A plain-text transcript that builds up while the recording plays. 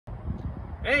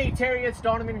Hey Terry, it's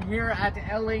Donovan here at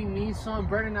LA Nissan.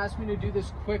 Brennan asked me to do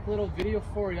this quick little video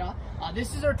for you.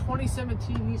 This is our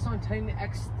 2017 Nissan Titan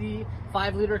XD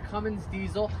 5-liter Cummins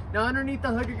diesel. Now underneath the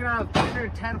hood, you're gonna have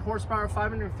 310 horsepower,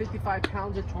 555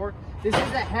 pounds of torque. This is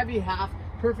a heavy half,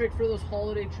 perfect for those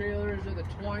holiday trailers or the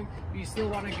towing, but you still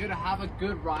want to have a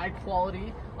good ride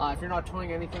quality. If you're not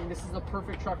towing anything, this is a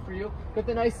perfect truck for you. Got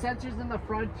the nice sensors in the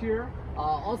front here,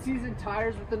 all-season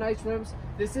tires with the nice rims.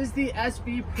 This is the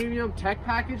SB Premium Tech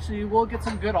Package, so you will get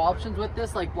some good options with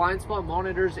this, like blind spot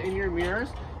monitors in your mirrors.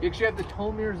 You actually have the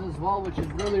tow mirrors as well, which is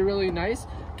really nice.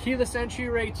 Keyless entry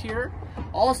right here.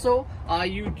 Also,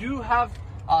 you do have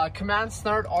command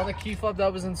start on the key fob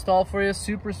that was installed for you.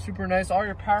 Super nice. All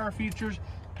your power features,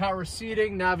 power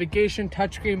seating, navigation,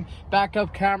 touchscreen,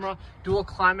 backup camera, dual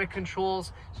climate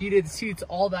controls, heated seats,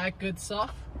 all that good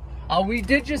stuff. We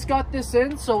did just got this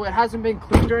in, so it hasn't been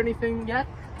cleaned or anything yet,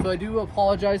 so I do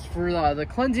apologize for the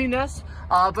cleansiness,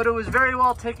 but it was very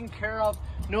well taken care of.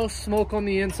 No smoke on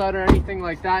the inside or anything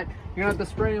like that. You're gonna have the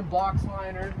spray and box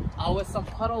liner with some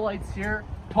puddle lights here,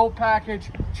 tow package,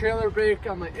 trailer brake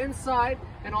on the inside,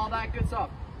 and all that good stuff.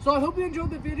 So I hope you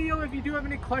enjoyed the video. If you do have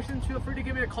any questions, feel free to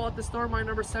give me a call at the store. My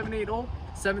number is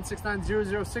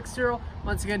 780-769-0060.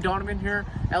 Once again, Donovan here,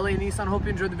 LA Nissan. Hope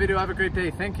you enjoyed the video. Have a great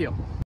day. Thank you.